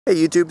Hey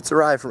YouTube, it's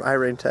Arai from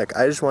iRain Tech.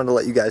 I just wanted to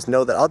let you guys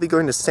know that I'll be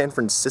going to San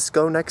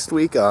Francisco next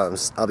week. I'll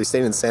be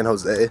staying in San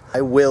Jose.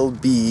 I will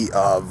be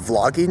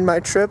vlogging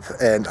my trip,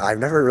 and I've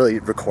never really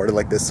recorded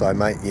like this, so I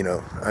might,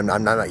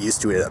 I'm not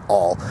used to it at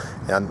all.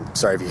 And I'm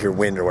sorry if you hear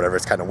wind or whatever,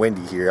 it's kind of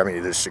windy here. I mean,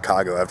 it is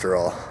Chicago after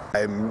all.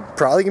 I'm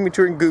probably going to be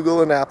touring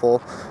Google and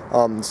Apple,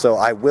 so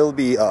I will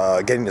be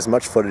getting as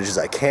much footage as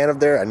I can of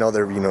there. I know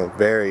they're,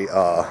 very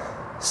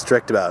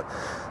strict about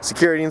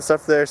security and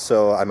stuff there,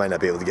 so I might not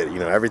be able to get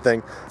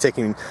everything.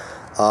 Taking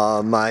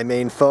my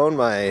main phone,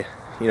 my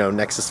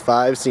Nexus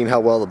 5, seeing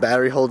how well the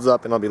battery holds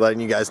up, and I'll be letting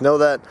you guys know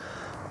that.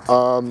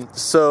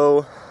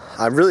 So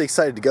I'm really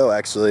excited to go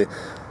actually,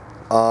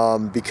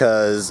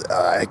 because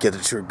I get to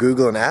tour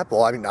Google and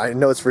Apple. I mean, I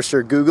know it's for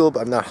sure Google, but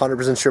I'm not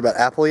 100% sure about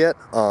Apple yet.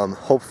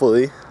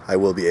 Hopefully I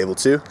will be able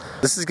to.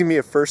 This is gonna be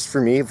a first for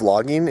me,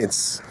 vlogging.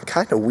 It's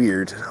kind of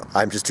weird.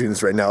 I'm just doing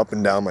this right now up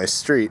and down my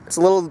street. It's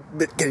a little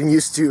bit getting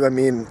used to,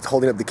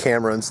 holding up the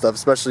camera and stuff,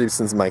 especially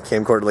since my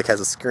camcorder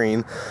has a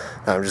screen.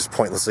 I'm just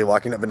pointlessly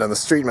walking up and down the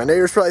street. My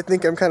neighbors probably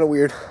think I'm kind of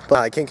weird, but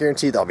I can't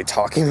guarantee that I'll be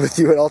talking with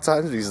you at all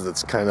times, because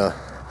that's kind of,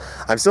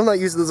 I'm still not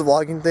used to this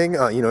vlogging thing,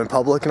 in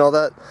public and all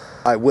that.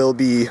 I will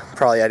be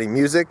probably adding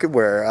music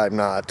where I'm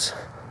not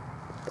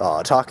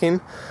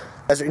talking.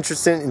 If you guys are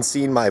interested in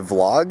seeing my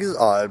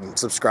vlogs,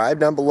 subscribe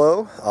down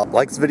below.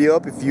 Like this video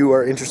up if you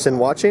are interested in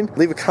watching.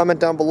 Leave a comment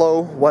down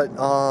below what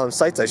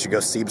sites I should go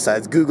see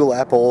besides Google,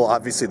 Apple,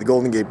 obviously the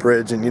Golden Gate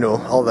Bridge, and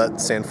all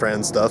that San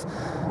Fran stuff.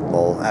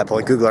 Well, Apple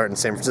and Google aren't in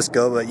San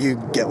Francisco, but you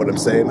get what I'm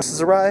saying. This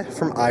is Arai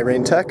from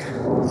iRain Tech.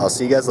 I'll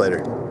see you guys later.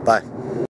 Bye.